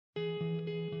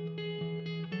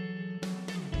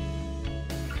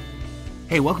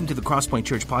Hey, welcome to the Crosspoint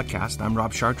Church podcast. I'm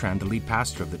Rob Chartrand, the lead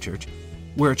pastor of the church.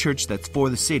 We're a church that's for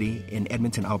the city in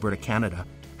Edmonton, Alberta, Canada,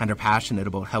 and are passionate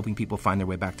about helping people find their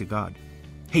way back to God.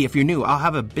 Hey, if you're new, I'll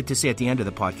have a bit to say at the end of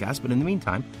the podcast, but in the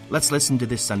meantime, let's listen to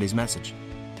this Sunday's message.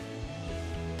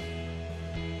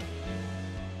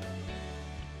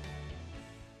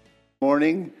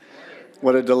 Morning.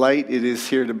 What a delight it is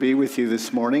here to be with you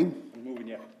this morning. Moving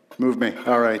you. Move me.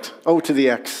 All right. Oh, to the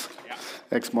X. Yeah.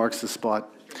 X marks the spot.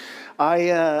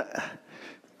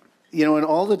 In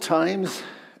all the times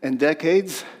and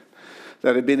decades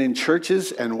that I've been in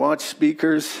churches and watched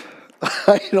speakers,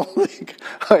 I don't think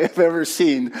I have ever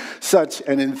seen such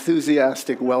an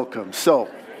enthusiastic welcome.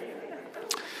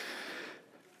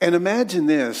 And imagine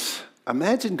this.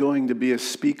 Imagine going to be a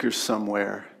speaker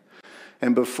somewhere,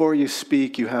 and before you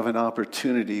speak, you have an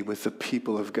opportunity with the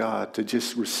people of God to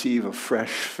just receive a fresh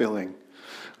filling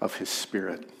of His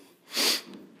Spirit.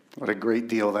 What a great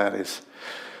deal that is.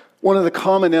 One of the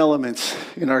common elements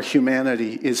in our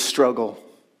humanity is struggle,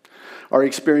 our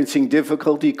experiencing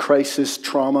difficulty, crisis,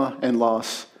 trauma, and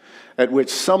loss, at which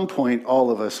some point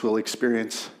all of us will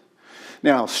experience.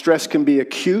 Now, stress can be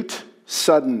acute,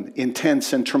 sudden,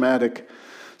 intense, and traumatic,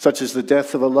 such as the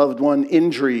death of a loved one,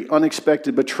 injury,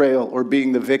 unexpected betrayal, or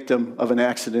being the victim of an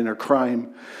accident or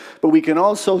crime. But we can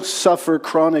also suffer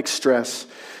chronic stress.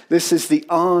 This is the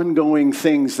ongoing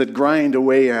things that grind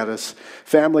away at us.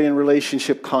 Family and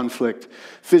relationship conflict,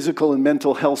 physical and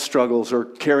mental health struggles, or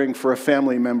caring for a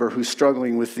family member who's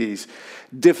struggling with these.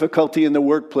 Difficulty in the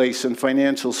workplace and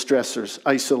financial stressors,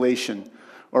 isolation,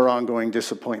 or ongoing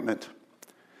disappointment.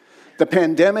 The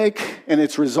pandemic and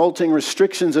its resulting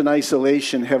restrictions and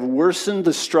isolation have worsened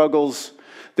the struggles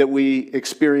that we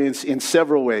experience in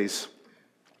several ways.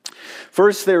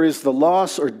 First, there is the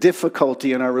loss or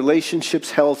difficulty in our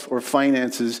relationships, health, or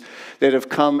finances that have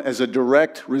come as a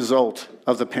direct result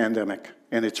of the pandemic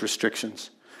and its restrictions.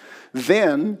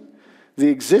 Then, the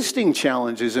existing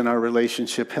challenges in our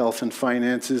relationship, health, and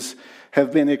finances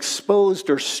have been exposed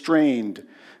or strained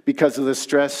because of the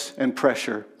stress and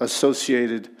pressure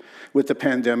associated with the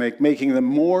pandemic, making them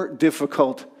more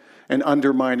difficult and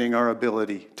undermining our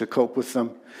ability to cope with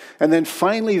them. And then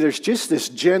finally, there's just this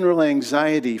general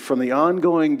anxiety from the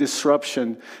ongoing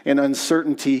disruption and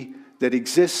uncertainty that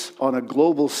exists on a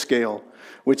global scale,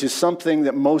 which is something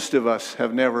that most of us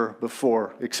have never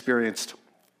before experienced.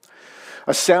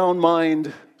 A sound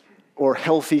mind or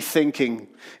healthy thinking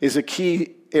is a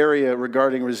key area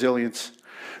regarding resilience.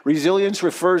 Resilience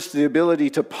refers to the ability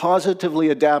to positively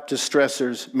adapt to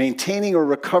stressors, maintaining or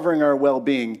recovering our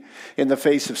well-being in the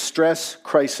face of stress,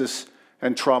 crisis,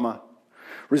 and trauma.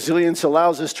 Resilience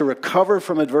allows us to recover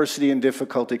from adversity and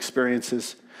difficult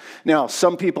experiences. Now,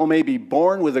 some people may be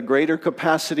born with a greater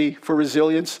capacity for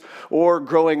resilience, or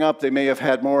growing up they may have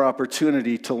had more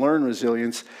opportunity to learn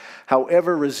resilience.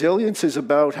 However, resilience is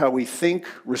about how we think,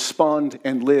 respond,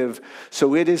 and live,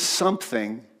 so it is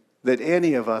something that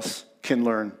any of us can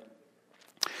learn.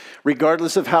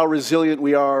 Regardless of how resilient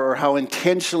we are or how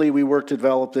intentionally we work to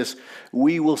develop this,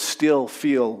 we will still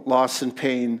feel loss and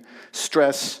pain,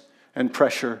 stress and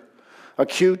pressure.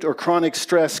 Acute or chronic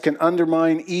stress can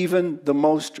undermine even the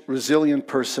most resilient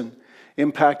person,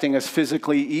 impacting us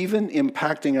physically, even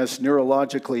impacting us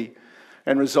neurologically,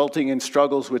 and resulting in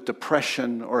struggles with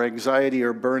depression or anxiety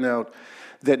or burnout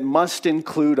that must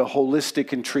include a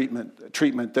holistic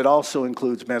treatment that also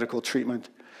includes medical treatment.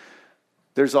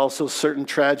 There's also certain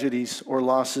tragedies or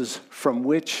losses from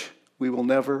which we will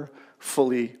never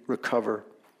fully recover.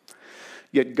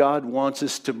 Yet God wants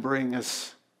us to bring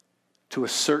us to a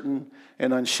certain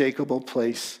and unshakable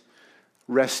place,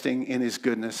 resting in His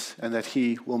goodness, and that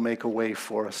He will make a way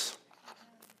for us.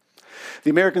 The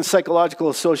American Psychological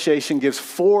Association gives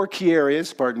four key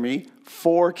areas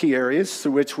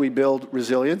through which we build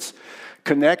resilience: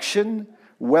 connection,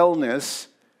 wellness,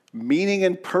 meaning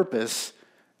and purpose,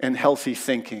 and healthy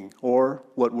thinking, or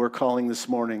what we're calling this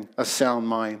morning, a sound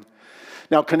mind.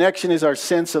 Now, connection is our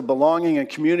sense of belonging and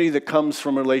community that comes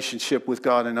from a relationship with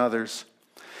God and others.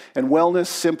 And wellness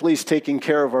simply is taking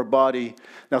care of our body.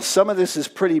 Now, some of this is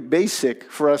pretty basic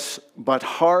for us, but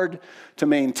hard to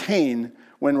maintain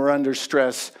when we're under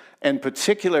stress, and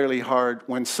particularly hard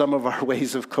when some of our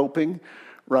ways of coping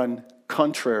run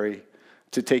contrary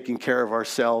to taking care of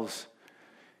ourselves.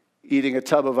 Eating a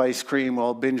tub of ice cream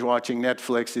while binge-watching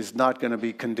Netflix is not going to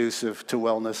be conducive to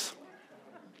wellness.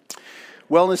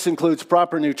 Wellness includes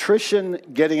proper nutrition,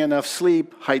 getting enough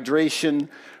sleep, hydration,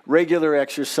 regular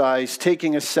exercise,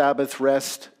 taking a Sabbath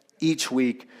rest each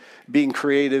week, being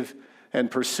creative, and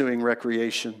pursuing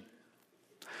recreation.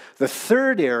 The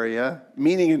third area,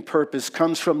 meaning and purpose,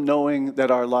 comes from knowing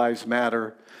that our lives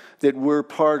matter, that we're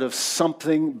part of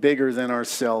something bigger than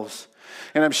ourselves.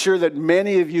 And I'm sure that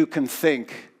many of you can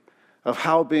think of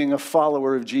how being a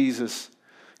follower of Jesus,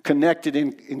 connected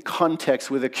in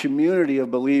context with a community of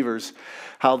believers,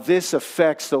 how this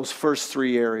affects those first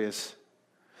three areas.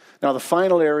 Now, the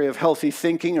final area of healthy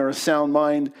thinking or a sound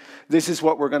mind, this is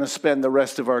what we're going to spend the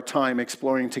rest of our time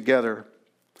exploring together.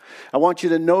 I want you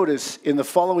to notice in the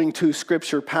following two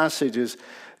scripture passages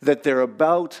that they're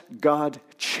about God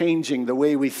changing the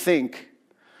way we think,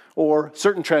 or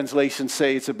certain translations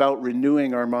say it's about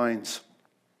renewing our minds.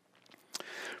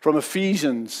 From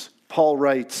Ephesians, Paul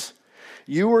writes,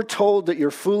 "You were told that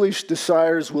your foolish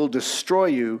desires will destroy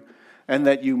you, and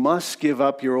that you must give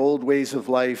up your old ways of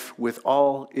life with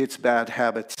all its bad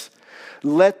habits.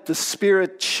 Let the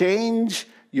Spirit change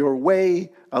your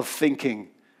way of thinking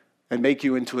and make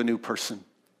you into a new person."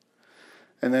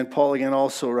 And then Paul again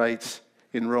also writes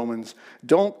in Romans,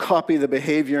 "Don't copy the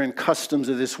behavior and customs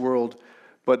of this world,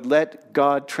 but let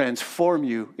God transform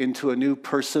you into a new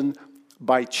person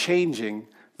by changing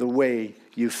the way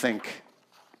you think."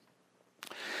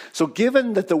 So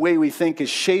given that the way we think is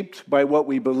shaped by what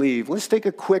we believe, let's take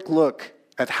a quick look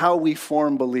at how we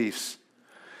form beliefs.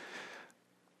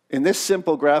 In this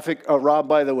simple graphic, Rob,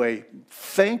 by the way,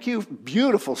 thank you.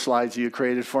 Beautiful slides you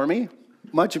created for me.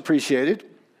 Much appreciated.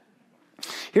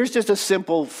 Here's just a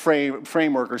simple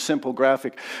framework or simple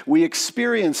graphic. We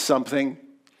experience something,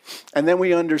 and then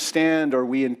we understand or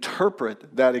we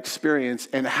interpret that experience,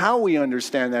 and how we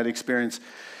understand that experience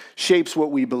shapes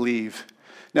what we believe.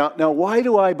 Now, why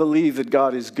do I believe that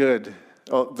God is good?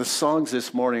 Oh, the songs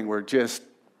this morning were just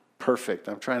perfect.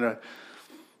 I'm trying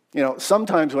to,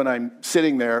 sometimes when I'm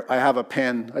sitting there, I have a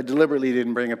pen. I deliberately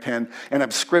didn't bring a pen, and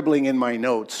I'm scribbling in my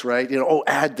notes, right?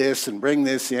 Add this and bring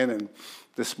this in, and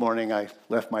this morning I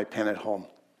left my pen at home.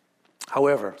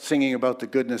 However, singing about the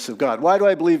goodness of God. Why do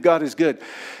I believe God is good?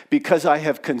 Because I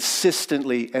have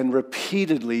consistently and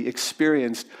repeatedly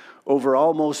experienced over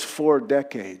almost 4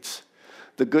 decades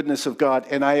the goodness of God.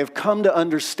 And I have come to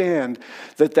understand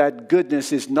that that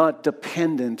goodness is not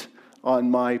dependent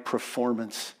on my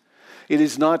performance. It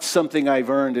is not something I've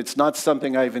earned. It's not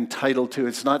something I've entitled to.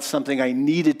 It's not something I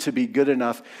needed to be good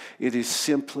enough. It is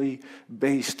simply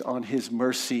based on His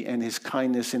mercy and His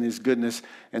kindness and His goodness,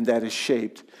 and that is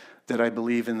shaped that I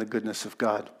believe in the goodness of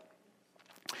God.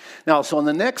 Now, so on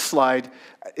the next slide,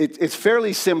 it's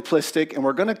fairly simplistic, and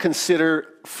we're going to consider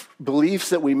beliefs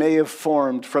that we may have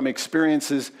formed from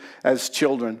experiences as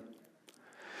children.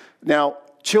 Now,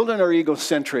 children are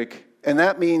egocentric, and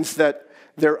that means that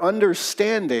their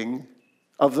understanding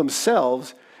of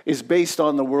themselves is based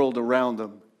on the world around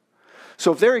them.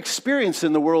 So if their experience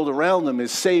in the world around them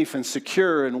is safe and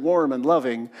secure and warm and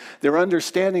loving, their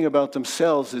understanding about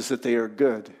themselves is that they are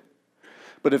good.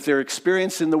 But if their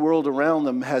experience in the world around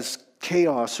them has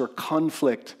chaos or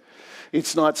conflict,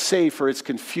 it's not safe or it's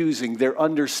confusing. Their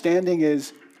understanding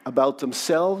is about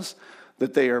themselves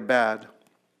that they are bad.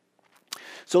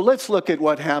 So let's look at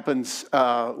what happens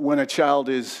when a child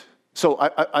is... So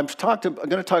I'm going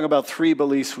to talk about 3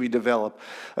 beliefs we develop,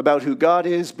 about who God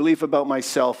is, belief about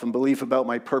myself, and belief about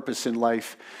my purpose in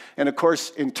life. And of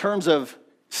course, in terms of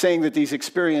saying that these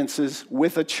experiences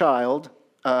with a child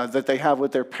that they have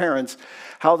with their parents,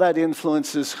 how that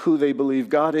influences who they believe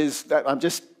God is, I'm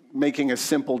just making a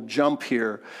simple jump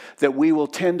here, that we will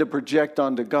tend to project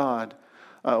onto God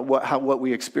what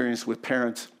we experience with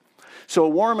parents. So a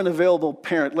warm and available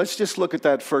parent, let's just look at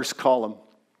that first column.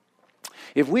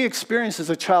 If we experience as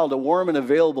a child a warm and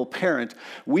available parent,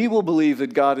 we will believe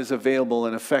that God is available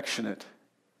and affectionate.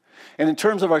 And in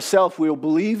terms of ourselves, we will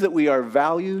believe that we are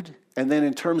valued. And then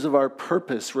in terms of our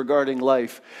purpose regarding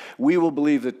life, we will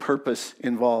believe that purpose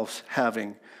involves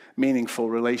having meaningful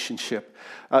relationship.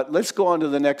 Let's go on to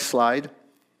the next slide.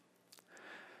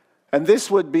 And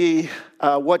this would be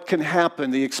what can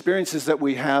happen, the experiences that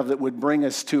we have that would bring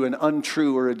us to an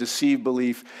untrue or a deceived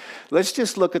belief. Let's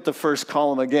just look at the first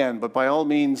column again, but by all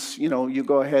means, you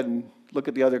go ahead and look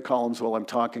at the other columns while I'm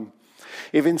talking.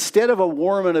 If instead of a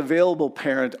warm and available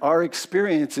parent, our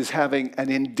experience is having an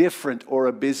indifferent or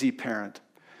a busy parent,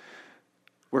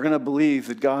 we're going to believe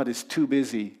that God is too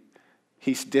busy,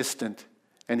 He's distant,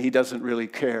 and He doesn't really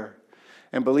care.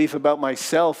 And belief about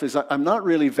myself is I'm not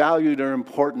really valued or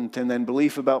important, and then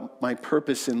belief about my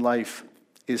purpose in life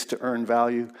is to earn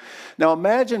value. Now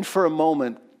imagine for a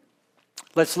moment,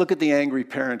 let's look at the angry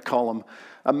parent column.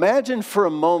 Imagine for a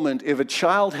moment if a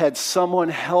child had someone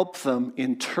help them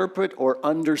interpret or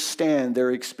understand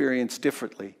their experience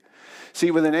differently.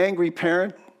 See, with an angry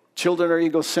parent, children are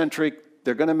egocentric,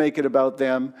 They're going to make it about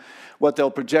them. What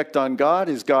they'll project on God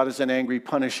is an angry,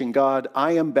 punishing God.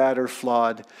 I am bad or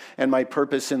flawed, and my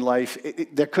purpose in life,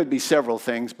 there could be several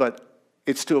things, but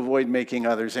it's to avoid making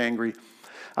others angry.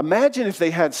 Imagine if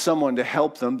they had someone to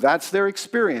help them. That's their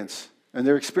experience, and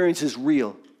their experience is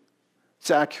real.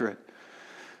 It's accurate,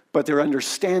 but their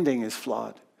understanding is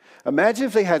flawed. Imagine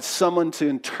if they had someone to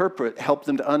interpret, help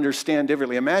them to understand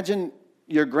differently. Imagine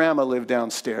your grandma lived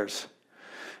downstairs,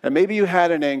 and maybe you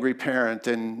had an angry parent,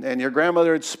 and your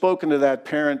grandmother had spoken to that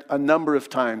parent a number of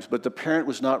times, but the parent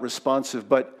was not responsive,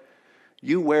 but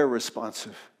you were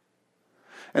responsive.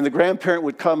 And the grandparent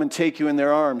would come and take you in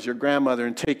their arms, your grandmother,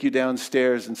 and take you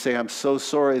downstairs and say, I'm so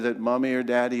sorry that mommy or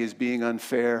daddy is being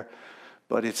unfair,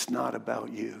 but it's not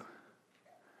about you.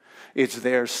 It's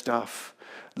their stuff.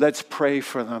 Let's pray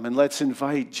for them, and let's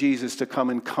invite Jesus to come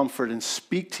and comfort and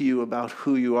speak to you about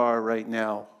who you are right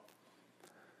now.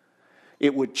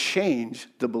 It would change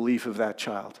the belief of that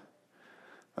child.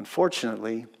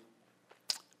 Unfortunately,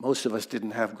 most of us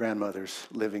didn't have grandmothers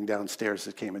living downstairs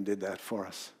that came and did that for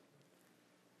us.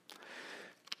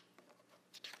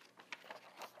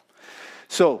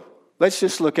 So let's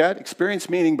just look at experience,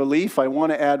 meaning, belief. I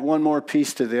want to add one more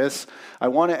piece to this. I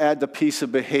want to add the piece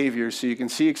of behavior. So you can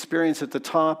see experience at the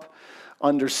top,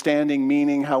 understanding,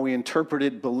 meaning, how we interpret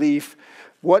it, belief.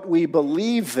 What we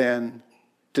believe then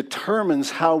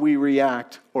determines how we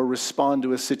react or respond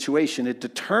to a situation. It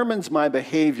determines my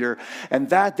behavior, and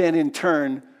that then in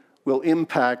turn will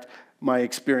impact my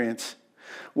experience.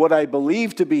 What I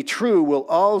believe to be true will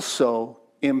also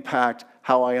impact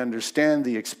how I understand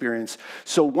the experience.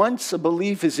 So once a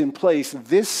belief is in place,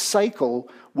 this cycle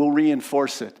will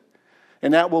reinforce it.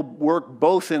 And that will work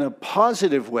both in a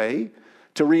positive way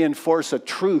to reinforce a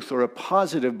truth or a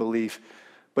positive belief,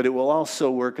 but it will also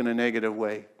work in a negative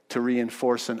way to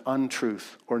reinforce an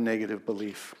untruth or negative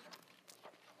belief.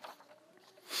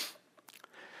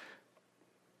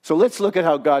 So let's look at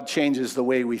how God changes the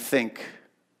way we think.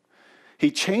 He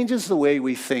changes the way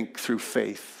we think through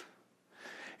faith.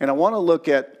 And I want to look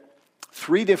at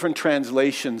 3 different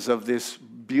translations of this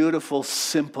beautiful,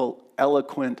 simple,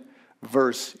 eloquent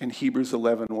verse in Hebrews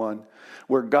 11:1,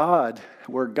 where God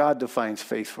defines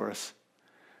faith for us.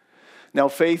 Now,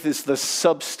 faith is the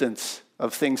substance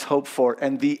of things hoped for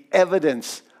and the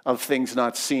evidence of things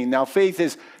not seen. Now, faith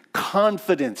is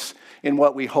confidence in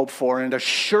what we hope for and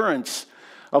assurance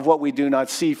of what we do not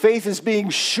see. Faith is being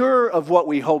sure of what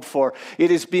we hope for.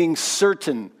 It is being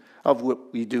certain of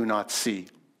what we do not see.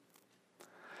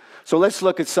 So let's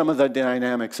look at some of the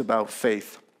dynamics about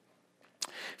faith.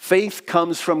 Faith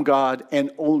comes from God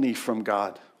and only from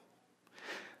God.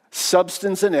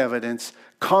 Substance and evidence,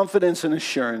 confidence and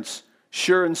assurance,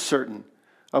 sure and certain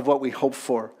of what we hope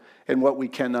for and what we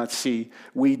cannot see.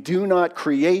 We do not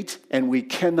create and we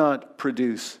cannot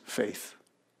produce faith.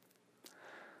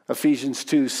 Ephesians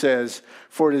 2 says,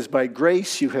 for it is by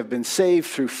grace you have been saved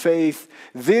through faith.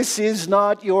 This is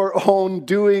not your own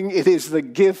doing, it is the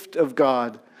gift of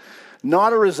God,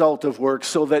 not a result of works,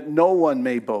 so that no one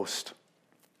may boast.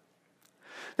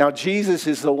 Now, Jesus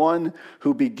is the one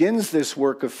who begins this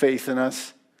work of faith in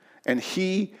us, and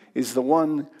he is the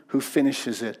one who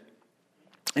finishes it.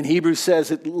 In Hebrews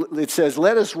it says,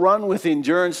 let us run with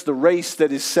endurance the race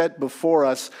that is set before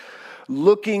us,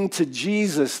 looking to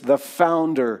Jesus, the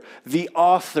founder, the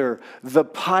author, the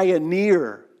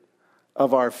pioneer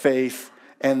of our faith,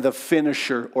 and the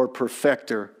finisher or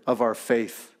perfecter of our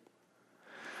faith.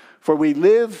 For we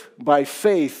live by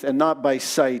faith and not by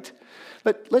sight.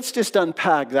 Let's just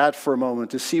unpack that for a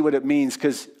moment to see what it means,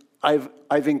 because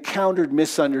I've encountered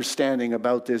misunderstanding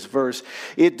about this verse.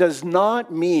 It does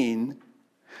not mean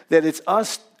that it's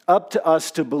up to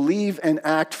us to believe and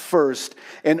act first,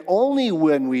 and only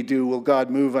when we do will God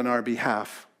move on our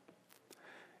behalf.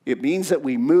 It means that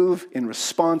we move in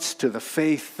response to the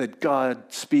faith that God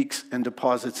speaks and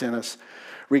deposits in us,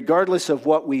 regardless of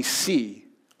what we see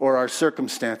or our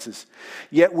circumstances.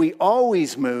 Yet we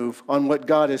always move on what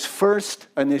God has first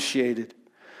initiated,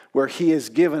 where he has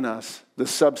given us the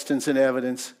substance and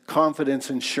evidence, confidence,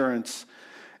 assurance,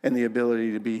 and the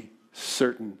ability to be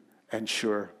certain and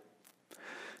sure.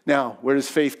 Now, where does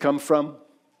faith come from?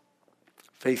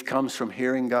 Faith comes from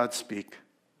hearing God speak.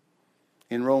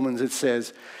 In Romans it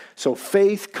says, so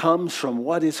faith comes from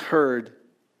what is heard,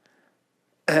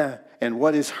 and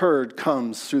what is heard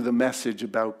comes through the message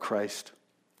about Christ.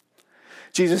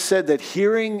 Jesus said that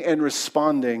hearing and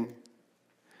responding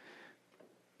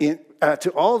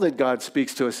to all that God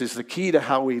speaks to us is the key to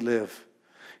how we live.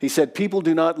 He said, people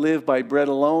do not live by bread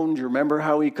alone. Do you remember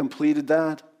how he completed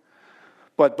that?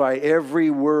 But by every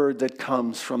word that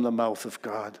comes from the mouth of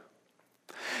God.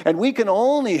 And we can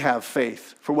only have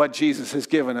faith for what Jesus has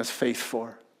given us faith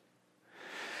for.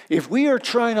 If we are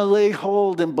trying to lay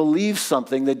hold and believe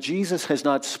something that Jesus has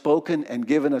not spoken and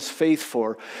given us faith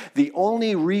for, the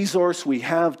only resource we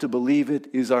have to believe it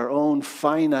is our own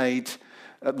finite,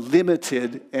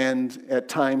 limited, and at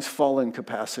times fallen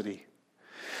capacity.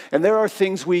 And there are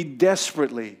things we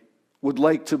desperately would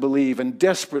like to believe and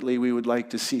desperately we would like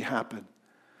to see happen.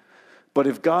 But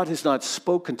if God has not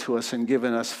spoken to us and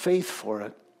given us faith for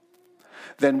it,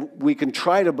 then we can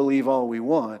try to believe all we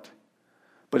want,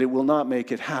 but it will not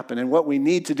make it happen. And what we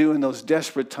need to do in those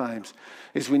desperate times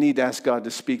is we need to ask God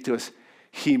to speak to us.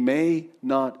 He may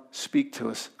not speak to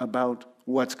us about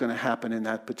what's going to happen in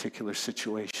that particular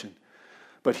situation,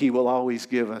 but he will always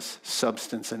give us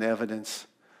substance and evidence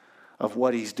of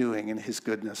what he's doing in his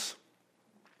goodness.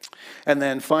 And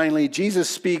then finally, Jesus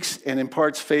speaks and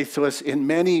imparts faith to us in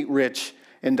many rich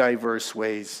and diverse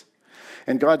ways.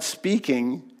 And God's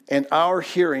speaking and our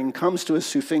hearing comes to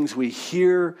us through things we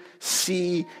hear,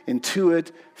 see,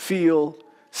 intuit, feel,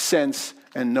 sense,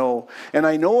 and know. And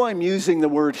I know I'm using the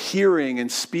word hearing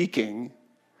and speaking,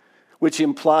 which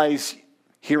implies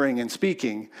hearing and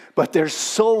speaking, but there's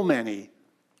so many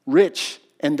rich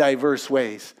and diverse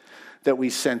ways that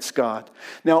we sense God.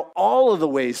 Now, all of the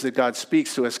ways that God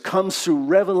speaks to us comes through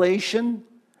revelation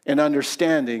and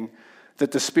understanding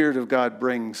that the Spirit of God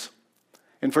brings.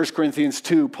 In 1 Corinthians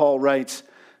 2, Paul writes,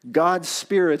 God's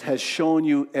Spirit has shown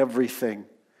you everything.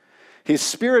 His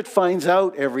Spirit finds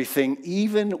out everything,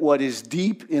 even what is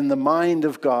deep in the mind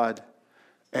of God.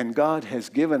 And God has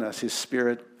given us his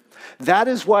Spirit. That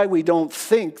is why we don't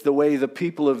think the way the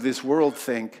people of this world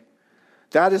think.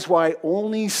 That is why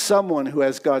only someone who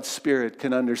has God's Spirit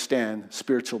can understand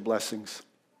spiritual blessings.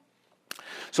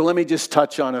 So let me just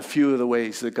touch on a few of the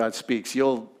ways that God speaks.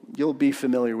 You'll be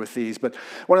familiar with these. But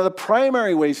one of the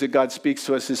primary ways that God speaks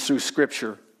to us is through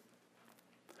Scripture.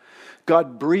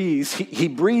 God breathes. He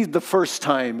breathed the first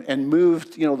time and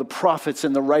moved, the prophets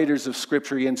and the writers of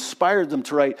Scripture. He inspired them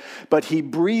to write. But he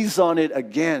breathes on it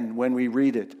again when we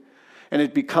read it. And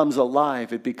it becomes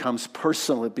alive. It becomes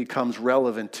personal. It becomes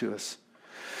relevant to us.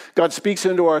 God speaks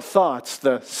into our thoughts,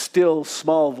 the still,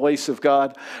 small voice of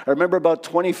God. I remember about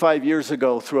 25 years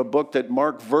ago, through a book that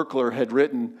Mark Verkler had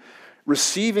written,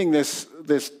 receiving this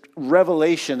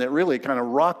revelation that really kind of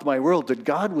rocked my world, that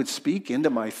God would speak into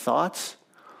my thoughts.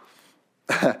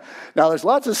 Now, there's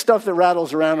lots of stuff that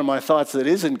rattles around in my thoughts that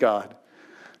isn't God.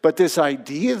 But this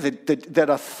idea that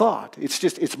a thought,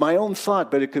 it's my own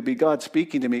thought, but it could be God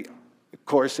speaking to me. Of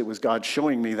course, it was God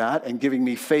showing me that and giving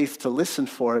me faith to listen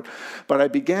for it. But I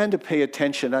began to pay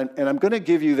attention, and I'm going to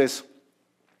give you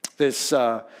this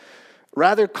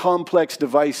rather complex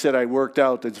device that I worked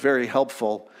out that's very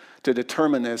helpful to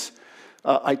determine this.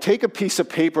 I take a piece of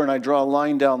paper and I draw a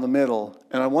line down the middle,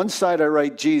 and on one side I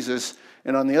write Jesus,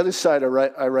 and on the other side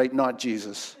I write not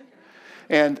Jesus.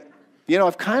 And,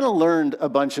 I've kind of learned a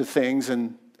bunch of things,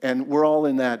 and we're all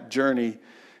in that journey,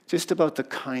 just about the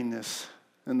kindness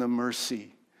and the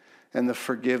mercy and the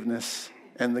forgiveness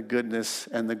and the goodness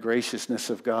and the graciousness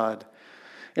of God.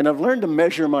 And I've learned to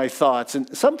measure my thoughts.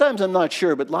 And sometimes I'm not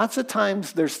sure, but lots of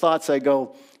times there's thoughts I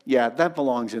go, yeah, that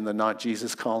belongs in the not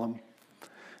Jesus column.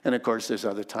 And of course, there's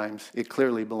other times it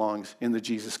clearly belongs in the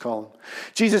Jesus column.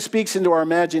 Jesus speaks into our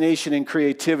imagination and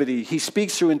creativity. He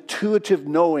speaks through intuitive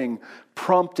knowing,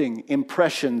 prompting,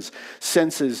 impressions,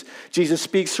 senses. Jesus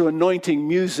speaks through anointing,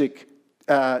 music,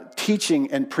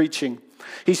 teaching, and preaching.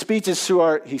 He speaks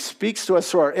to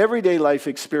us through our everyday life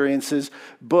experiences,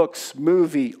 books,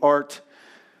 movie, art.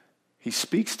 He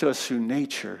speaks to us through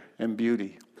nature and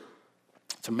beauty.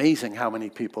 It's amazing how many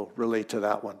people relate to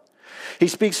that one. He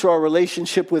speaks through our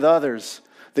relationship with others,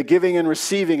 the giving and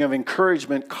receiving of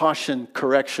encouragement, caution,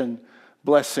 correction,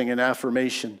 blessing, and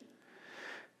affirmation.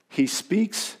 He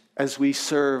speaks as we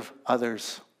serve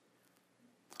others.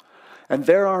 And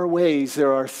there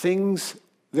are things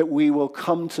that we will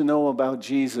come to know about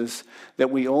Jesus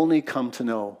that we only come to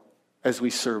know as we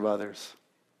serve others.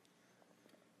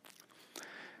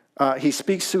 He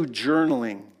speaks through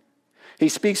journaling. He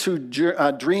speaks through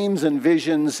dreams and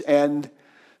visions, and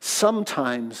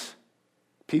sometimes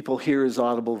people hear his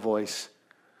audible voice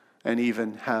and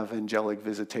even have angelic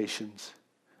visitations.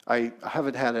 I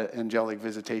haven't had an angelic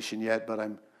visitation yet, but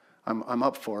I'm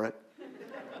up for it.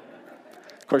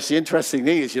 Of course, the interesting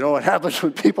thing is, what happens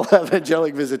when people have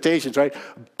angelic visitations, right?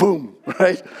 Boom,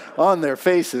 right? On their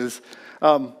faces.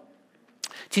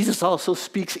 Jesus also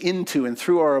speaks into and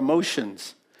through our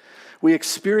emotions. We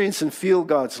experience and feel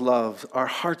God's love. Our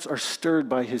hearts are stirred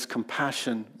by his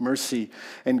compassion, mercy,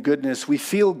 and goodness. We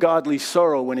feel godly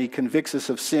sorrow when he convicts us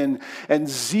of sin and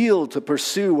zeal to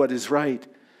pursue what is right.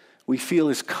 We feel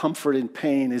his comfort in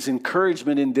pain, his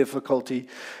encouragement in difficulty,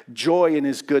 joy in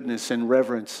his goodness, and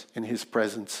reverence in his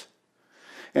presence.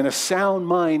 And a sound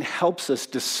mind helps us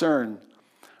discern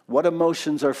what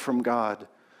emotions are from God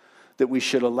that we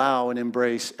should allow and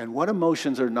embrace, and what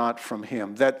emotions are not from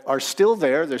him, that are still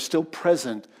there, they're still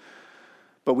present,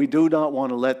 but we do not want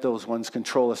to let those ones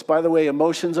control us. By the way,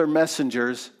 emotions are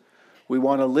messengers. We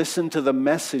want to listen to the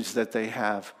message that they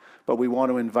have, but we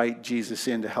want to invite Jesus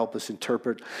in to help us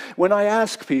interpret. When I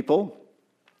ask people,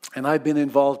 and I've been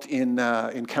involved in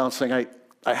counseling,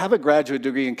 I have a graduate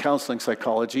degree in counseling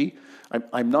psychology.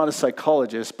 I'm not a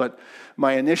psychologist, but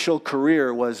my initial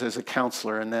career was as a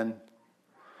counselor. And then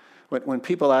when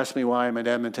people ask me why I'm at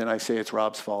Edmonton, I say it's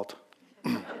Rob's fault.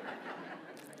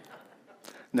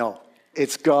 No,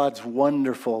 it's God's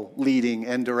wonderful leading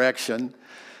and direction.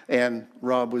 And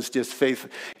Rob was just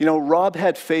faithful. You know, Rob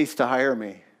had faith to hire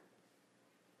me.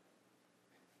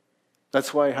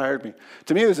 That's why he hired me.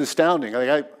 To me, it was astounding.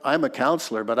 Like I'm a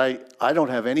counselor, but I don't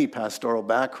have any pastoral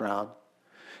background.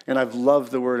 And I've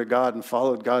loved the Word of God and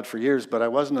followed God for years, but I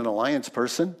wasn't an Alliance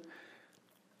person.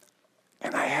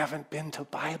 And I haven't been to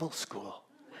Bible school.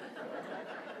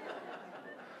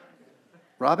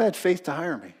 Rob had faith to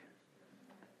hire me.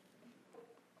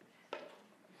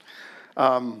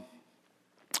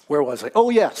 Where was I? Oh,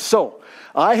 yeah. So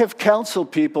I have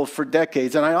counseled people for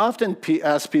decades, and I often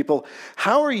ask people,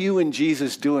 how are you and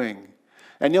Jesus doing?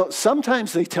 And you know,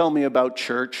 sometimes they tell me about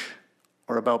church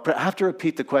or about, I have to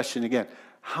repeat the question again.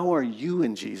 How are you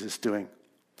and Jesus doing?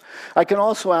 I can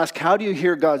also ask, how do you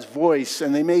hear God's voice?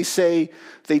 And they may say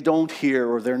they don't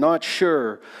hear, or they're not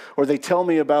sure, or they tell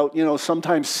me about,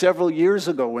 sometimes several years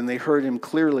ago when they heard him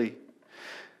clearly.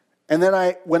 And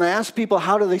then when I ask people,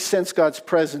 how do they sense God's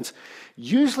presence?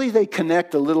 Usually they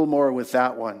connect a little more with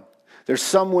that one. There's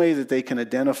some way that they can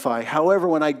identify. However,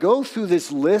 when I go through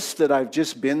this list that I've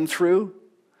just been through,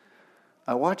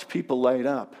 I watch people light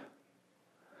up.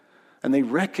 And they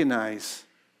recognize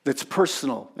that's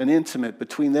personal and intimate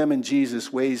between them and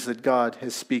Jesus, ways that God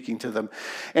is speaking to them.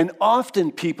 And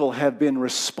often people have been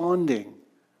responding.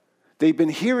 They've been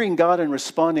hearing God and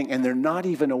responding, and they're not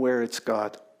even aware it's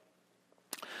God.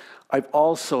 I've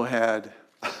also had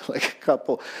like a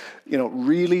couple,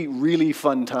 really, really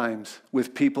fun times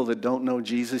with people that don't know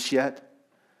Jesus yet.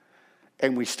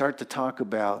 And we start to talk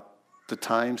about the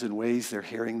times and ways they're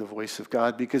hearing the voice of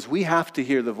God, because we have to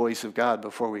hear the voice of God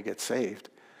before we get saved.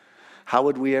 How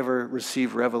would we ever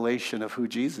receive revelation of who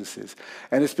Jesus is?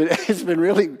 And it's been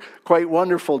really quite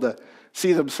wonderful to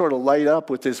see them sort of light up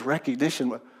with this recognition.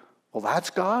 Well, that's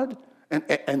God,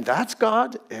 and that's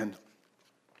God. And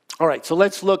all right, so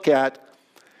let's look at,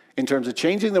 in terms of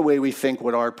changing the way we think,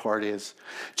 what our part is.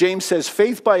 James says,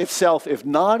 faith by itself, if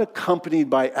not accompanied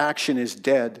by action, is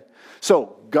dead.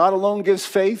 So God alone gives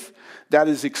faith. That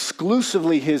is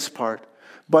exclusively his part.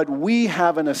 But we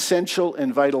have an essential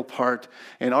and vital part,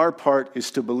 and our part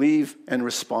is to believe and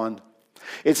respond.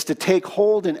 It's to take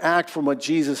hold and act from what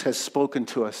Jesus has spoken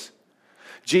to us.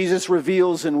 Jesus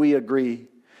reveals and we agree.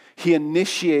 He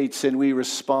initiates and we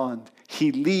respond.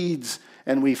 He leads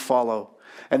and we follow.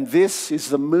 And this is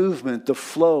the movement, the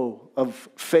flow of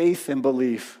faith and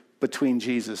belief between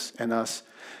Jesus and us.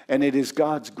 And it is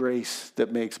God's grace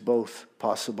that makes both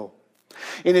possible.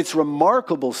 In its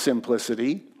remarkable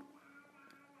simplicity,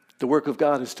 the work of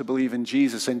God is to believe in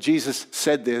Jesus. And Jesus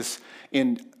said this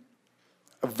in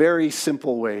a very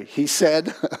simple way. He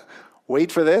said,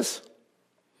 wait for this.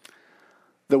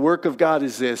 The work of God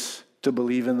is this, to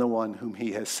believe in the one whom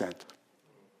he has sent.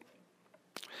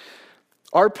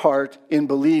 Our part in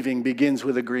believing begins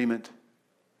with agreement.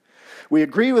 We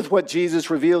agree with what Jesus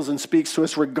reveals and speaks to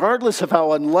us, regardless of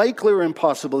how unlikely or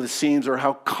impossible it seems or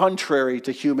how contrary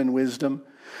to human wisdom.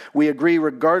 We agree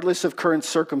regardless of current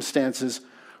circumstances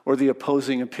or the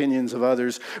opposing opinions of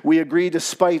others. We agree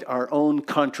despite our own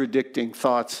contradicting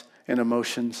thoughts and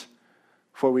emotions,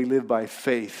 for we live by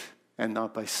faith and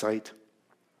not by sight.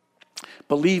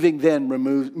 Believing then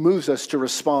moves us to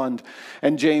respond.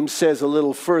 And James says a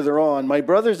little further on, my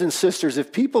brothers and sisters,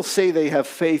 if people say they have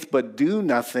faith but do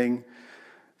nothing,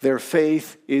 their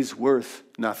faith is worth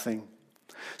nothing.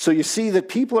 So you see that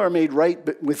people are made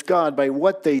right with God by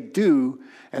what they do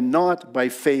and not by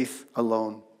faith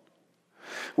alone.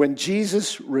 When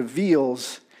Jesus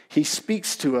reveals, he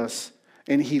speaks to us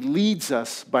and he leads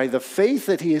us by the faith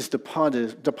that he has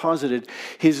deposited.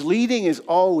 His leading is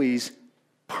always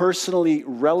personally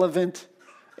relevant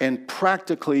and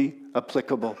practically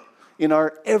applicable in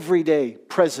our everyday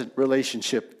present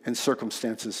relationship and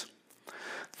circumstances.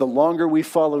 The longer we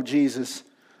follow Jesus,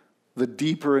 the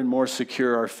deeper and more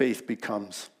secure our faith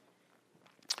becomes.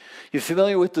 You're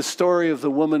familiar with the story of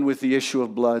the woman with the issue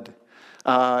of blood.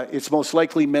 It's most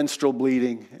likely menstrual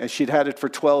bleeding. And she'd had it for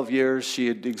 12 years. She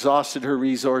had exhausted her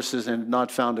resources and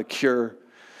not found a cure.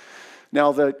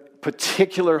 Now, the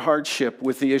particular hardship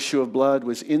with the issue of blood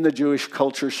was in the Jewish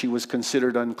culture, she was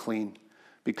considered unclean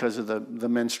because of the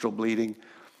menstrual bleeding.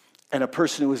 And a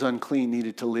person who was unclean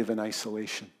needed to live in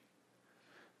isolation.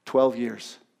 12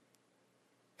 years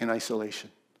in isolation.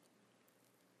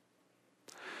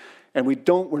 And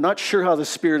we're not sure how the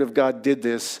Spirit of God did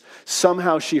this.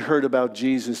 Somehow she heard about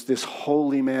Jesus, this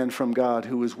holy man from God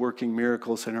who was working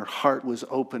miracles, and her heart was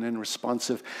open and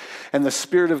responsive. And the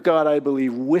Spirit of God, I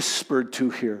believe, whispered to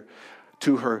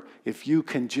her, if you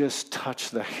can just touch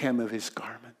the hem of his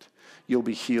garment, you'll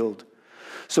be healed.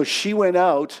 So she went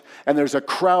out, and there's a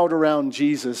crowd around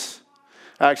Jesus.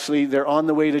 Actually, they're on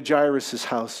the way to Jairus'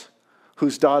 house,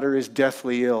 whose daughter is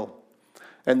deathly ill.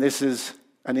 And this is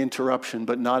an interruption,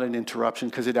 but not an interruption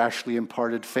because it actually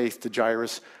imparted faith to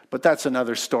Jairus. But that's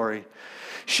another story.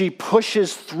 She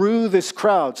pushes through this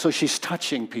crowd, so she's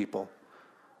touching people.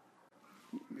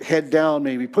 Head down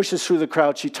maybe, pushes through the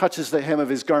crowd. She touches the hem of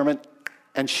his garment,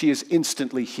 and she is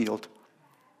instantly healed.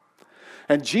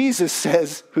 And Jesus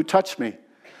says, who touched me?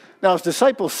 Now his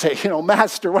disciples say,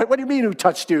 Master, what do you mean who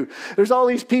touched you? There's all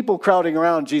these people crowding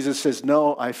around. Jesus says,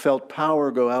 no, I felt power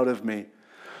go out of me.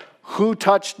 Who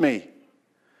touched me?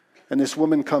 And this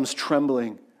woman comes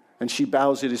trembling, and she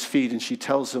bows at his feet, and she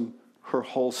tells him her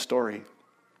whole story.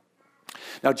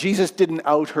 Now, Jesus didn't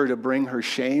out her to bring her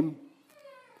shame.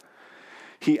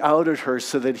 He outed her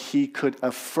so that he could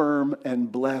affirm and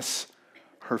bless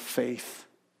her faith,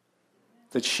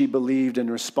 that she believed and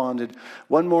responded.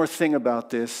 One more thing about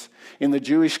this. In the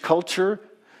Jewish culture,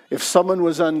 if someone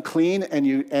was unclean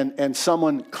and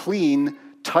someone clean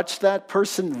touched that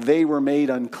person, they were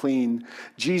made unclean.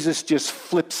 Jesus just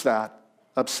flips that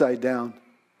upside down.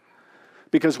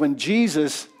 Because when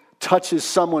Jesus touches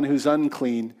someone who's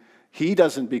unclean, he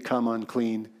doesn't become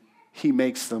unclean. He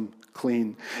makes them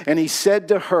clean. And he said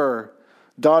to her,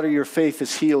 daughter, your faith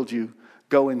has healed you.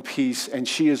 Go in peace. And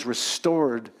she is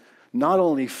restored, not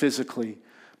only physically,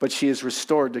 but she is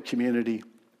restored to community.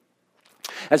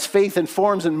 As faith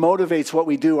informs and motivates what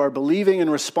we do, our believing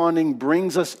and responding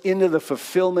brings us into the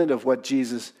fulfillment of what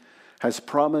Jesus has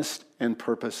promised and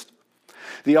purposed.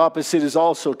 The opposite is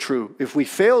also true. If we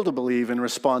fail to believe and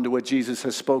respond to what Jesus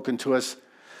has spoken to us,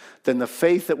 then the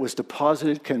faith that was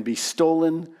deposited can be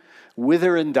stolen,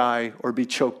 wither and die, or be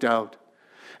choked out.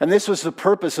 And this was the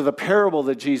purpose of the parable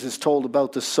that Jesus told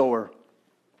about the sower.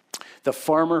 The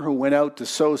farmer who went out to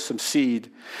sow some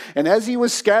seed. And as he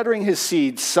was scattering his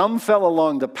seed, some fell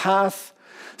along the path,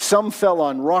 some fell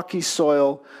on rocky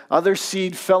soil, other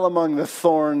seed fell among the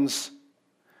thorns,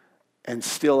 and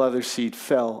still other seed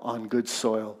fell on good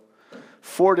soil.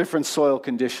 4 different soil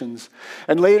conditions.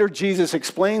 And later Jesus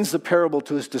explains the parable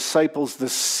to his disciples. The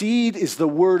seed is the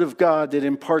word of God that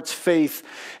imparts faith,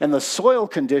 and the soil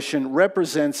condition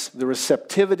represents the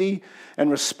receptivity and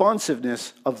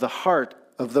responsiveness of the heart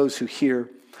of those who hear.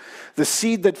 The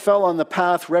seed that fell on the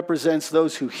path represents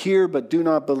those who hear but do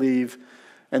not believe,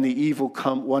 and the evil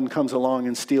one comes along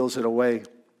and steals it away.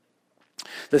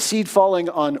 The seed falling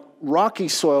on rocky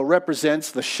soil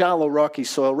represents, the shallow rocky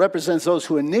soil, represents those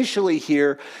who initially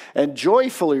hear and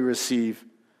joyfully receive,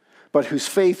 but whose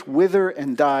faith wither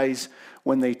and dies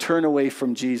when they turn away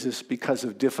from Jesus because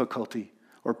of difficulty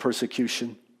or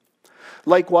persecution.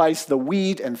 Likewise, the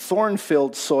weed and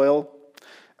thorn-filled soil,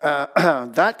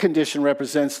 that condition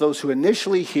represents those who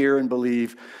initially hear and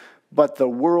believe, but the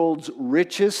world's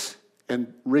riches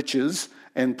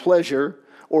and pleasure,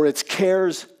 or its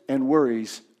cares and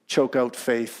worries, choke out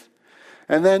faith.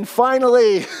 And then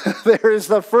finally, there is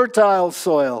the fertile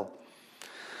soil,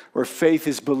 where faith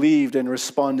is believed and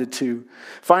responded to,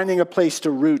 finding a place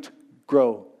to root,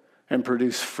 grow, and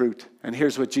produce fruit. And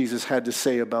here's what Jesus had to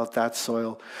say about that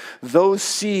soil. Those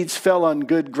seeds fell on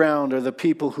good ground are the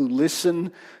people who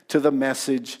listen to the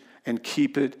message and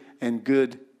keep it in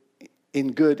good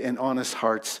and honest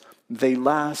hearts. They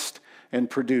last and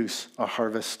produce a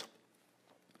harvest.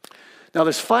 Now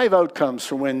there's 5 outcomes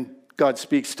from when God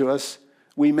speaks to us.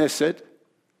 We miss it.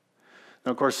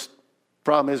 Now, of course, the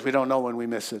problem is we don't know when we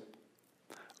miss it.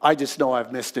 I just know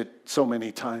I've missed it so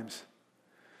many times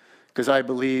because I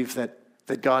believe that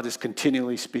God is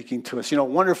continually speaking to us.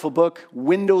 Wonderful book,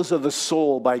 Windows of the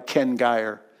Soul by Ken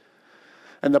Geyer.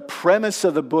 And the premise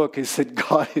of the book is that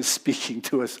God is speaking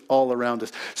to us all around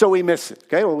us. So we miss it,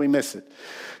 okay? Well, we miss it.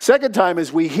 Second time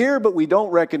is we hear, but we don't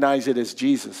recognize it as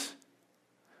Jesus.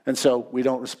 And so we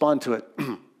don't respond to it.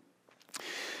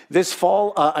 This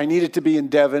fall, I needed to be in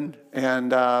Devon,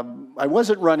 and I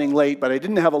wasn't running late, but I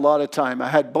didn't have a lot of time. I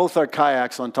had both our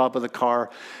kayaks on top of the car,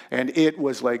 and it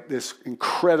was like this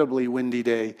incredibly windy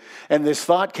day. And this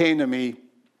thought came to me,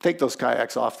 take those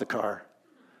kayaks off the car.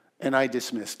 And I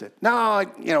dismissed it. No,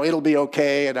 it'll be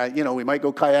okay, and we might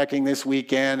go kayaking this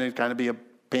weekend, and it'd kind of be a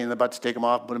pain in the butt to take them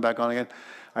off and put them back on again.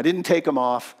 I didn't take them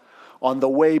off. On the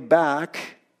way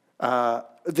back,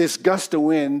 this gust of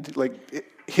wind, it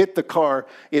hit the car.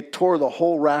 It tore the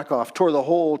whole rack off, tore the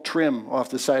whole trim off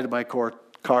the side of my car,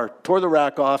 tore the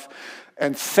rack off.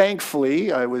 And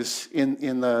thankfully, I was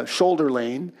in the shoulder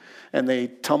lane, and they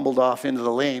tumbled off into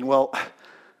the lane. Well,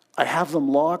 I have them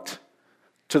locked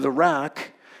to the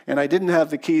rack, and I didn't have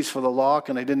the keys for the lock,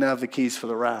 and I didn't have the keys for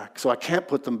the rack. So I can't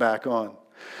put them back on.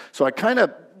 So I kind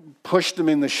of pushed them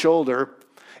in the shoulder.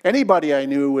 Anybody I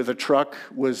knew with a truck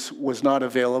was not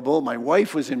available. My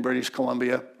wife was in British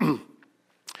Columbia.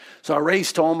 So I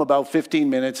raced home about 15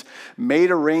 minutes, made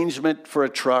arrangement for a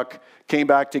truck, came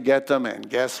back to get them, and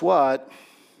guess what?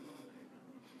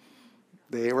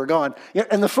 They were gone.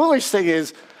 And the foolish thing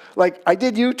is, I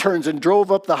did U-turns and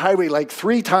drove up the highway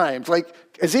 3 times,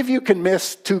 as if you can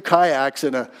miss 2 kayaks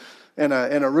and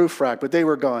a roof rack, but they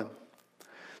were gone.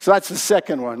 So that's the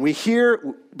second one. We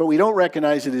hear, but we don't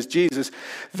recognize it as Jesus.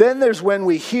 Then there's when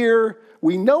we hear,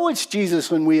 we know it's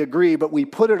Jesus when we agree, but we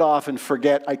put it off and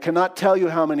forget. I cannot tell you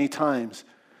how many times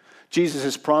Jesus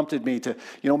has prompted me to,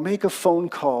 make a phone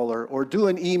call or do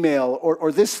an email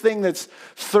or this thing that's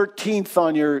 13th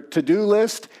on your to-do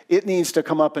list, it needs to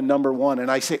come up in number 1.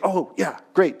 And I say, oh, yeah,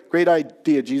 great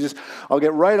idea, Jesus. I'll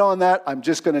get right on that. I'm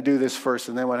just going to do this first.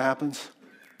 And then what happens?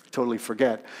 Totally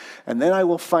forget. And then I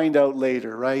will find out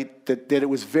later, right, that it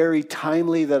was very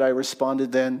timely that I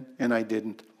responded then, and I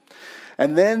didn't.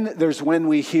 And then there's when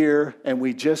we hear and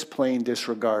we just plain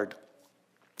disregard.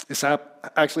 This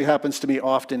actually happens to me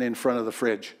often in front of the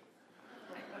fridge.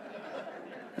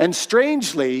 And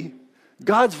strangely,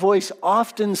 God's voice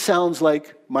often sounds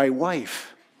like my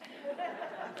wife.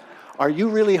 Are you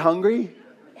really hungry?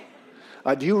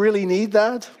 Do you really need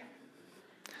that?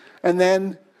 And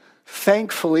then,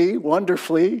 thankfully,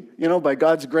 wonderfully, by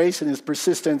God's grace and his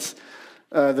persistence,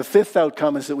 the 5th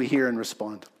outcome is that we hear and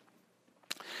respond.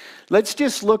 Let's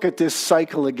just look at this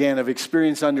cycle again of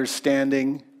experience,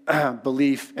 understanding,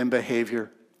 belief, and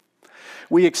behavior.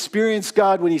 We experience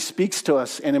God when he speaks to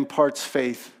us and imparts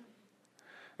faith.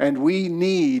 And we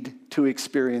need to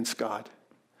experience God.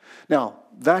 Now,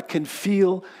 that can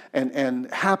feel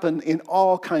and happen in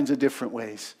all kinds of different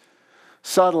ways.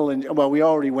 Subtle and, we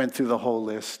already went through the whole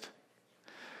list.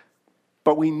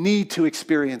 But we need to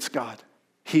experience God.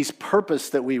 He's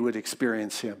purposed that we would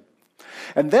experience him.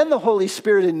 And then the Holy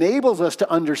Spirit enables us to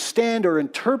understand or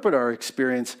interpret our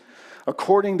experience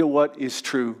according to what is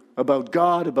true about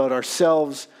God, about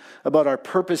ourselves, about our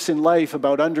purpose in life,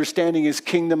 about understanding his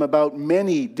kingdom, about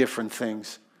many different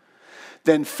things.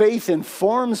 Then faith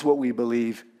informs what we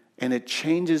believe, and it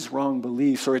changes wrong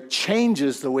beliefs, or it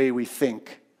changes the way we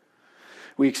think.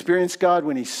 We experience God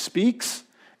when he speaks,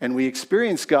 and we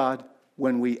experience God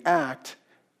when we act,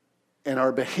 and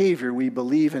our behavior, we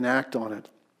believe and act on it.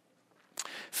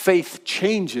 Faith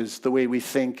changes the way we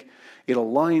think. It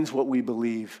aligns what we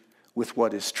believe with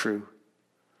what is true.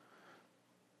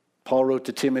 Paul wrote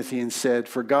to Timothy and said,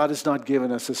 "For God has not given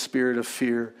us a spirit of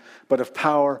fear, but of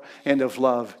power and of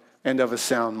love and of a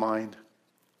sound mind."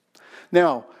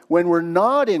 Now, when we're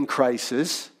not in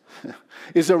crisis,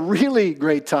 is a really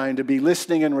great time to be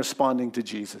listening and responding to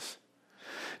Jesus.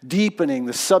 Deepening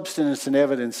the substance and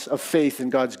evidence of faith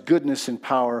in God's goodness and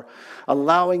power,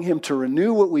 allowing him to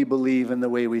renew what we believe and the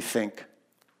way we think.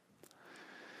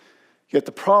 Yet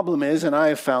the problem is, and I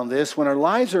have found this, when our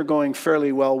lives are going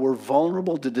fairly well, we're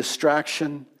vulnerable to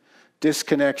distraction,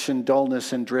 disconnection,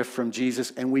 dullness, and drift from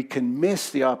Jesus, and we can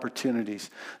miss the opportunities,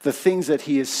 the things that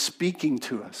he is speaking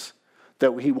to us,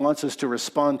 that he wants us to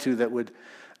respond to that would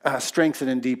strengthen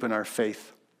and deepen our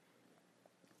faith.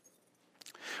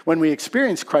 When we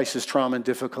experience crisis, trauma, and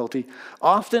difficulty,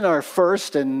 often our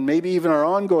first and maybe even our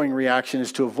ongoing reaction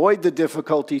is to avoid the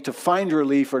difficulty, to find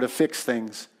relief, or to fix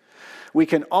things. We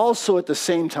can also at the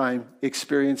same time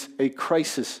experience a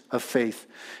crisis of faith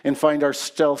and find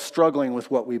ourselves struggling with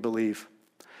what we believe.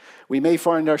 We may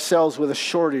find ourselves with a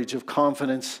shortage of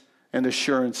confidence and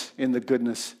assurance in the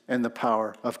goodness and the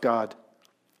power of God.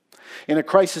 In a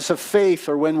crisis of faith,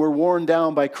 or when we're worn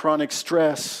down by chronic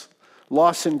stress,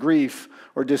 loss and grief,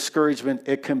 or discouragement,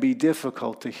 it can be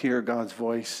difficult to hear God's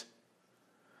voice.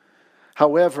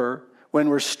 However, when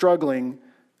we're struggling,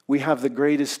 we have the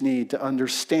greatest need to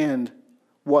understand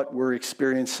what we're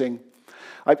experiencing.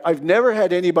 I've never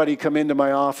had anybody come into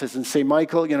my office and say,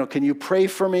 Michael, can you pray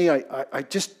for me? I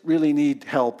just really need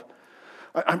help.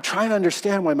 I'm trying to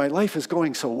understand why my life is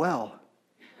going so well.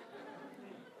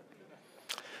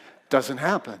 Doesn't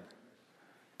happen.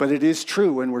 But it is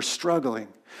true when we're struggling.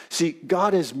 See,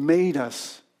 God has made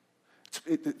us.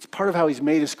 It's part of how he's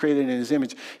made us, created in his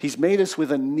image. He's made us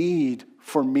with a need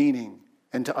for meaning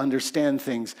and to understand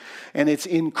things. And it's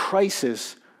in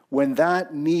crisis when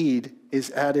that need is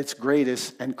at its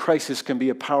greatest, and crisis can be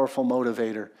a powerful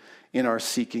motivator in our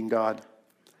seeking God.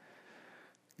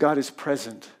 God is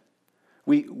present.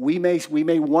 We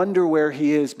may wonder where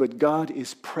he is, but God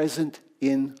is present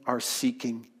in our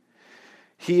seeking.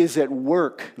 He is at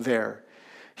work there.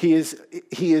 He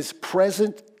is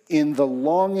present in the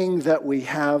longing that we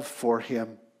have for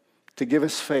him to give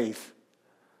us faith,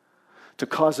 to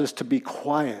cause us to be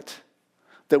quiet,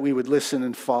 that we would listen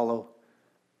and follow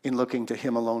in looking to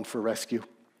him alone for rescue.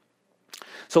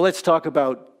 So let's talk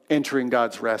about entering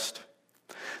God's rest.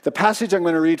 The passage I'm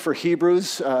going to read for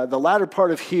Hebrews, the latter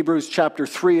part of Hebrews chapter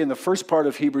 3 and the first part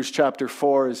of Hebrews chapter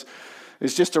 4 is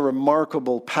just a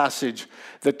remarkable passage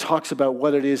that talks about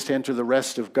what it is to enter the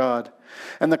rest of God.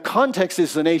 And the context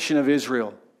is the nation of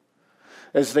Israel,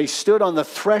 as they stood on the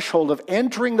threshold of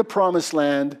entering the promised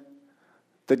land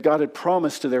that God had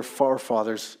promised to their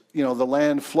forefathers, the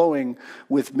land flowing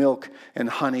with milk and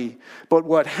honey. But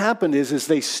what happened is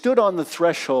they stood on the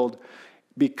threshold.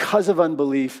 Because of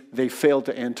unbelief, they failed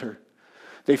to enter.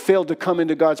 They failed to come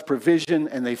into God's provision,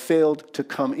 and they failed to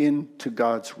come into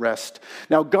God's rest.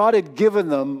 Now, God had given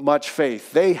them much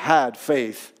faith. They had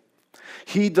faith.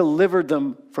 He delivered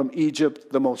them from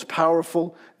Egypt, the most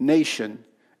powerful nation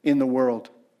in the world.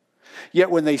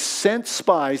 Yet when they sent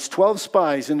spies, 12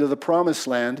 spies, into the promised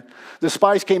land, the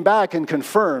spies came back and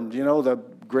confirmed, the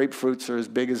grapefruits are as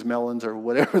big as melons or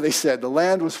whatever they said. The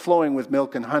land was flowing with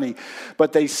milk and honey.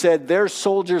 But they said their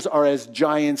soldiers are as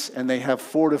giants and they have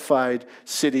fortified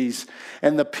cities.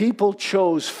 And the people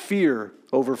chose fear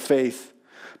over faith,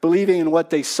 believing in what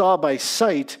they saw by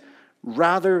sight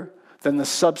rather than the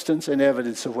substance and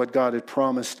evidence of what God had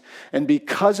promised. And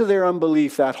because of their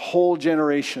unbelief, that whole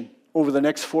generation over the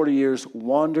next 40 years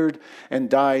wandered and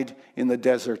died in the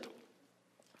desert.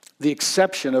 The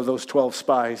exception of those 12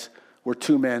 spies were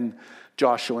two men,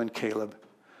 Joshua and Caleb.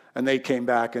 And they came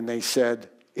back and they said,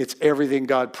 it's everything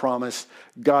God promised.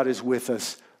 God is with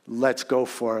us. Let's go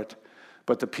for it.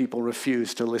 But the people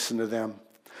refused to listen to them.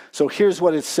 So here's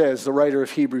what it says. The writer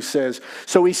of Hebrews says,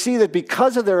 so we see that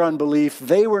because of their unbelief,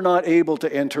 they were not able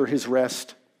to enter his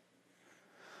rest.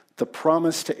 The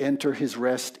promise to enter his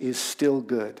rest is still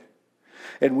good.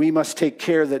 And we must take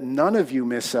care that none of you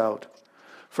miss out,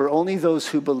 for only those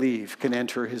who believe can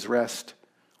enter his rest.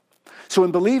 So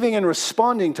in believing and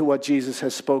responding to what Jesus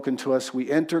has spoken to us,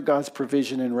 we enter God's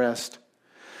provision and rest.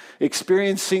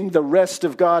 Experiencing the rest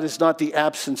of God is not the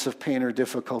absence of pain or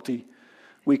difficulty.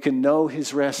 We can know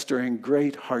his rest during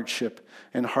great hardship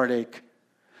and heartache.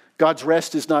 God's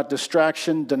rest is not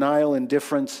distraction, denial,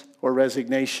 indifference, or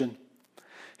resignation.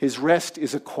 His rest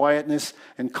is a quietness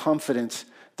and confidence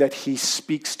that he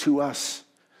speaks to us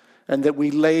and that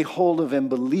we lay hold of and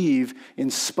believe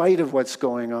in spite of what's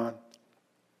going on.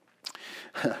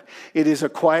 It is a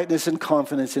quietness and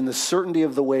confidence in the certainty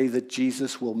of the way that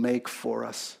Jesus will make for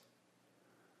us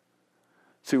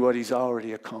through what he's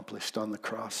already accomplished on the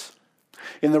cross.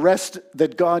 In the rest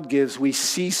that God gives, we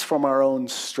cease from our own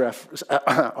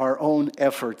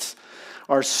efforts,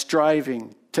 our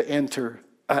striving to enter,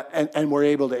 and we're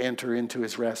able to enter into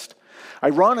his rest.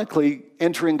 Ironically,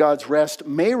 entering God's rest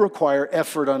may require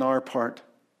effort on our part,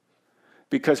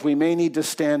 because we may need to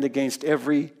stand against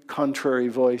every contrary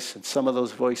voice, and some of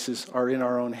those voices are in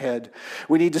our own head.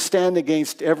 We need to stand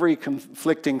against every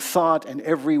conflicting thought and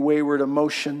every wayward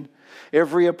emotion,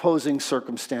 every opposing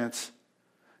circumstance,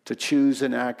 to choose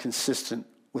and act consistent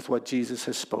with what Jesus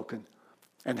has spoken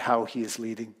and how he is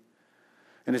leading.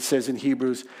 And it says in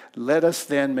Hebrews, let us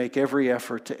then make every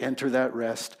effort to enter that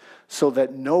rest so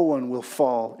that no one will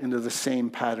fall into the same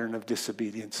pattern of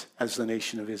disobedience as the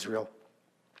nation of Israel.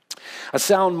 A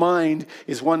sound mind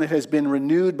is one that has been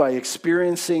renewed by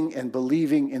experiencing and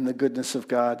believing in the goodness of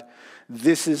God.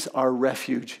 This is our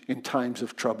refuge in times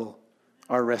of trouble,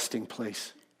 our resting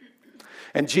place.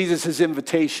 And Jesus'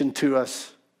 invitation to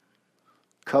us,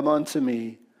 come unto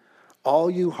me, all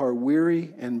you who are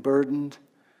weary and burdened,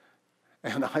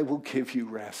 and I will give you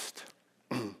rest.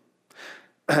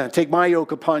 Take my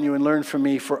yoke upon you and learn from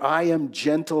me, for I am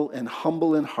gentle and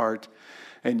humble in heart,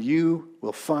 and you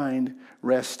will find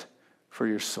rest for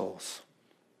your souls.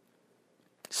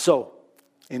 So,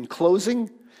 in closing,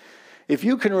 if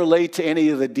you can relate to any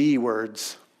of the D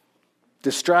words,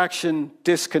 distraction,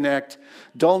 disconnect,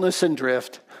 dullness and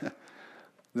drift,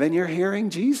 then you're hearing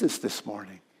Jesus this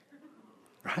morning,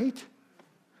 right?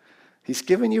 He's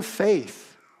given you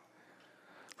faith.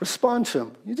 Respond to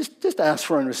him. You just ask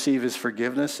for and receive his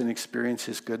forgiveness and experience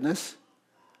his goodness.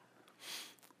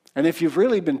 And if you've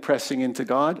really been pressing into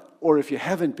God, or if you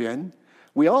haven't been,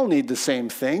 we all need the same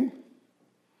thing.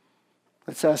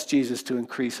 Let's ask Jesus to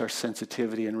increase our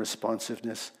sensitivity and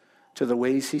responsiveness to the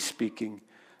ways he's speaking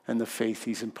and the faith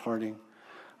he's imparting.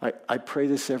 I pray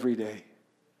this every day.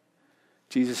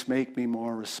 Jesus, make me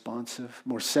more responsive,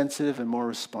 more sensitive and more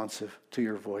responsive to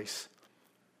your voice.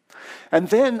 And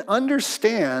then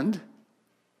understand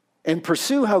and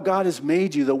pursue how God has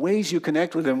made you, the ways you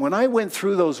connect with him. When I went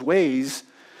through those ways,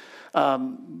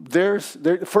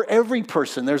 for every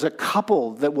person, there's a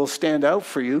couple that will stand out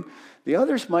for you. The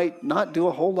others might not do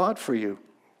a whole lot for you.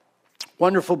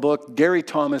 Wonderful book, Gary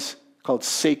Thomas, called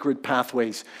Sacred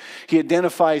Pathways. He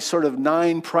identifies sort of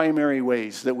 9 primary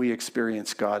ways that we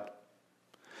experience God.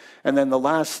 And then the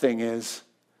last thing is,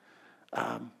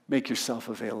 make yourself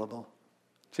available.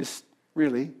 Just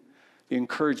really, the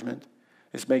encouragement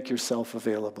is make yourself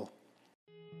available.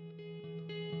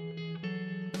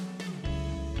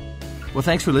 Well,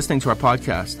 thanks for listening to our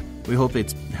podcast. We hope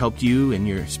it's helped you in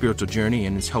your spiritual journey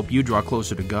and it's helped you draw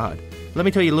closer to God. Let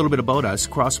me tell you a little bit about us.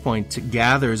 Crosspoint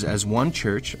gathers as one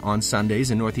church on Sundays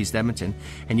in Northeast Edmonton,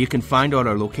 and you can find out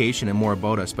our location and more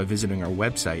about us by visiting our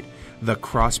website,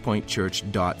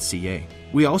 thecrosspointchurch.ca.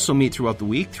 We also meet throughout the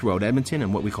week throughout Edmonton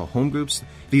in what we call home groups.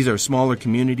 These are smaller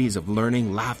communities of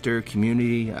learning, laughter,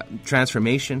 community,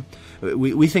 transformation.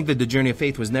 We think that the journey of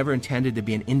faith was never intended to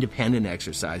be an independent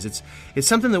exercise. It's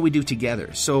something that we do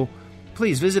together. So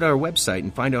please visit our website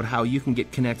and find out how you can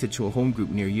get connected to a home group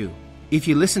near you. If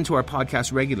you listen to our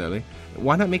podcast regularly,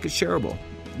 why not make it shareable?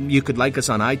 You could like us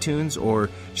on iTunes or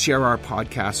share our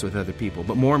podcasts with other people.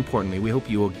 But more importantly, we hope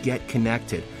you will get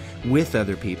connected with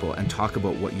other people and talk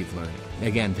about what you've learned.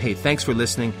 Again, hey, thanks for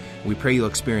listening. We pray you'll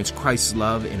experience Christ's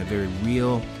love in a very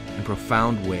real and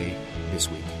profound way this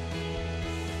week.